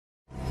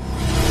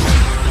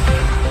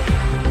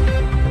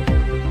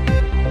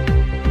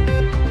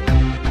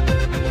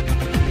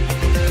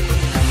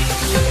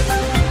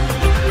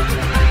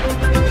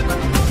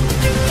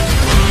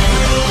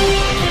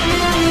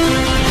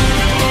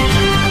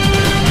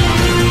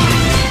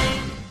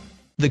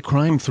The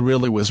crime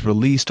thriller was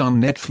released on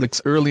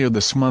Netflix earlier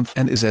this month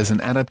and is as an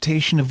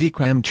adaptation of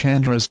Vikram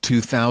Chandra's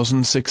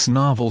 2006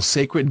 novel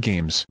Sacred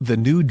Games. The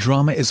new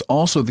drama is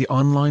also the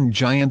online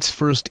giant's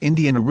first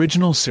Indian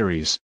original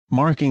series,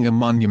 marking a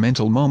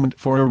monumental moment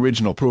for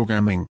original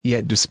programming.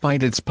 Yet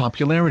despite its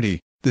popularity,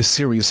 the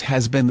series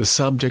has been the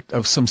subject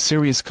of some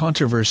serious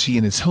controversy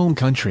in its home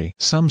country.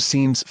 Some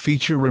scenes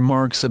feature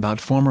remarks about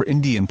former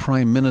Indian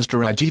Prime Minister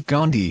Rajiv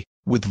Gandhi,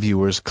 with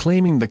viewers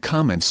claiming the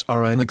comments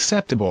are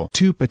unacceptable.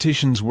 2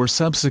 petitions were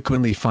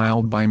subsequently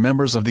filed by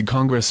members of the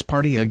Congress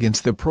party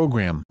against the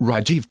program.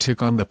 Rajiv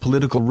took on the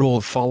political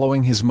role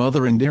following his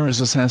mother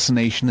Indira's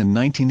assassination in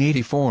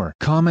 1984.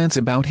 Comments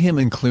about him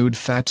include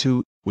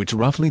Fatu, which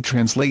roughly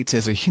translates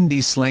as a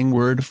Hindi slang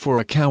word for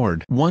a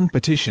coward. One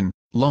petition,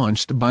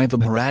 launched by the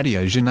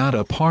Bharatiya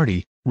Janata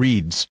Party,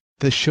 reads,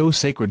 "The show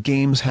Sacred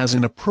Games has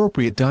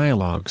inappropriate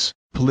dialogues,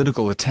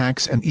 political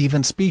attacks and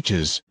even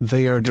speeches.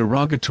 They are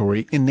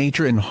derogatory in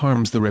nature and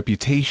harms the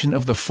reputation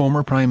of the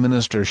former Prime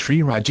Minister Shri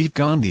Rajiv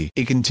Gandhi."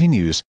 It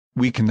continues,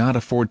 "We cannot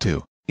afford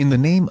to, in the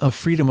name of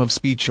freedom of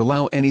speech,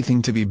 allow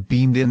anything to be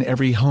beamed in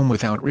every home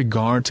without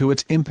regard to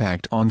its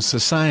impact on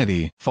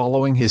society."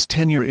 Following his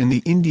tenure in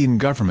the Indian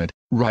government,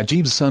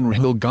 Rajiv's son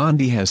Rahul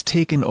Gandhi has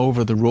taken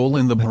over the role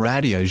in the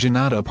Bharatiya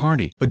Janata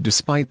Party. But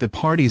despite the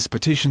party's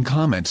petition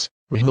comments,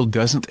 Rahul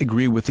doesn't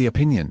agree with the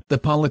opinion. The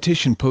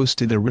politician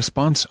posted a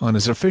response on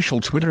his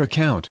official Twitter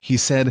account. He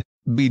said,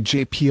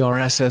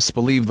 "BJPRSS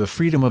believe the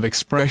freedom of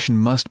expression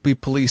must be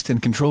policed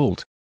and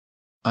controlled.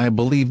 I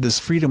believe this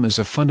freedom is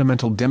a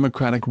fundamental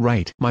democratic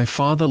right. My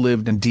father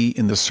lived and died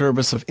in the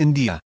service of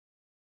India."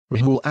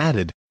 Rahul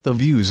added, "The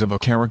views of a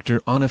character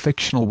on a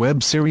fictional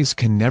web series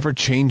can never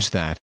change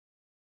that."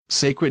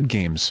 Sacred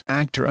Games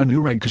actor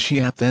Anurag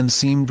Kashyap then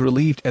seemed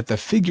relieved at the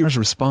figure's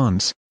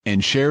response,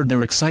 and shared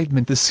their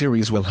excitement the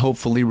series will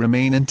hopefully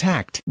remain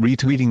intact.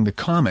 Retweeting the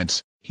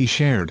comments, he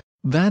shared,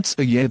 "That's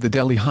a yeah. The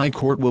Delhi High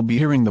Court will be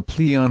hearing the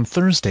plea on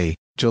Thursday,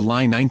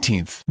 July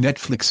 19.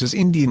 Netflix's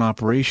Indian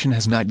operation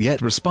has not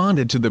yet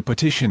responded to the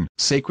petition.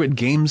 Sacred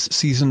Games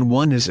Season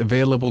 1 is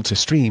available to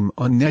stream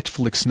on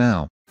Netflix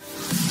now.